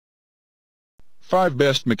5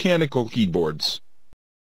 Best Mechanical Keyboards.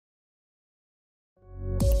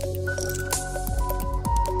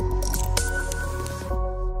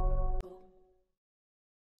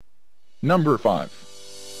 Number 5.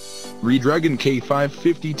 Redragon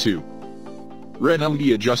K552. Red LED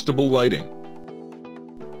adjustable lighting.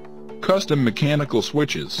 Custom mechanical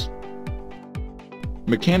switches.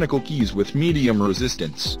 Mechanical keys with medium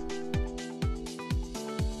resistance.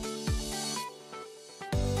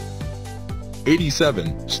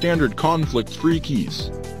 '87 standard conflict-free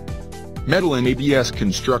keys. Metal and ABS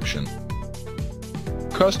construction.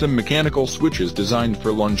 Custom mechanical switches designed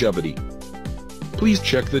for longevity. Please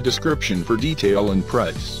check the description for detail and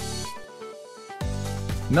price.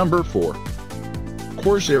 Number 4.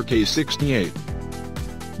 Corsair K68.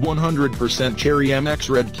 100% Cherry MX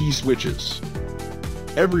red key switches.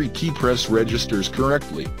 Every key press registers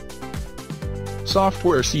correctly.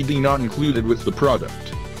 Software CD not included with the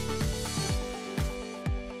product.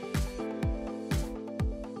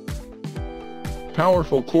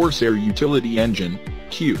 Powerful Corsair Utility Engine,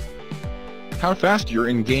 Q. How fast your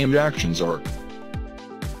in-game actions are.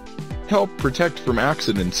 Help protect from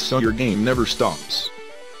accidents so your game never stops.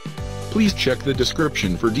 Please check the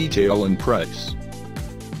description for detail and price.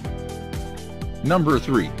 Number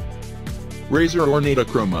 3. Razer Ornata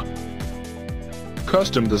Chroma.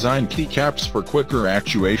 Custom designed keycaps for quicker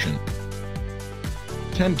actuation.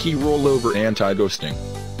 10-key rollover anti-ghosting.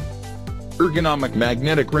 Ergonomic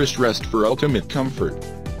magnetic wrist rest for ultimate comfort.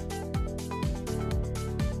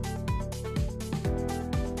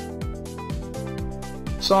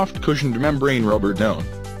 Soft cushioned membrane rubber dome.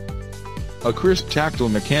 A crisp tactile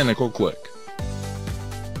mechanical click.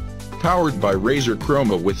 Powered by Razer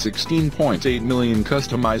Chroma with 16.8 million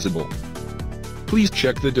customizable. Please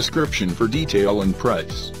check the description for detail and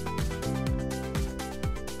price.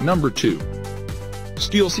 Number 2.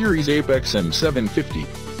 SteelSeries Apex M750.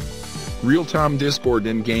 Real-time Discord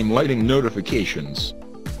in-game lighting notifications.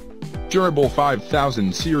 Durable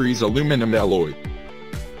 5000 series aluminum alloy.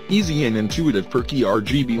 Easy and intuitive per key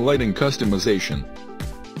RGB lighting customization.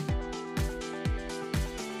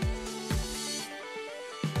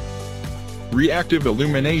 Reactive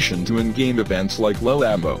illumination to in-game events like low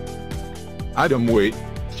ammo. Item weight,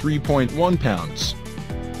 3.1 pounds.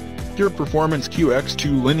 Pure Performance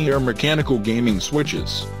QX2 linear mechanical gaming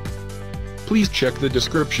switches. Please check the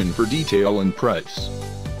description for detail and price.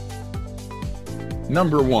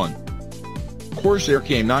 Number 1. Corsair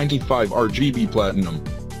K95 RGB Platinum.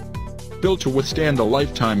 Built to withstand a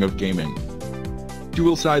lifetime of gaming.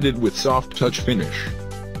 Dual-sided with soft touch finish.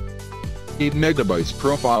 8 MB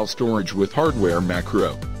profile storage with hardware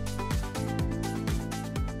macro.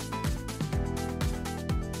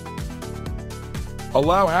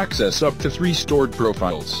 Allow access up to 3 stored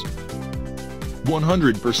profiles.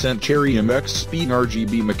 100% Cherry MX speed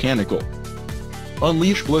RGB mechanical.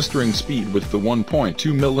 Unleash blistering speed with the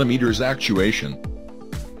 1.2mm actuation.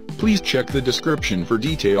 Please check the description for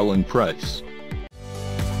detail and price.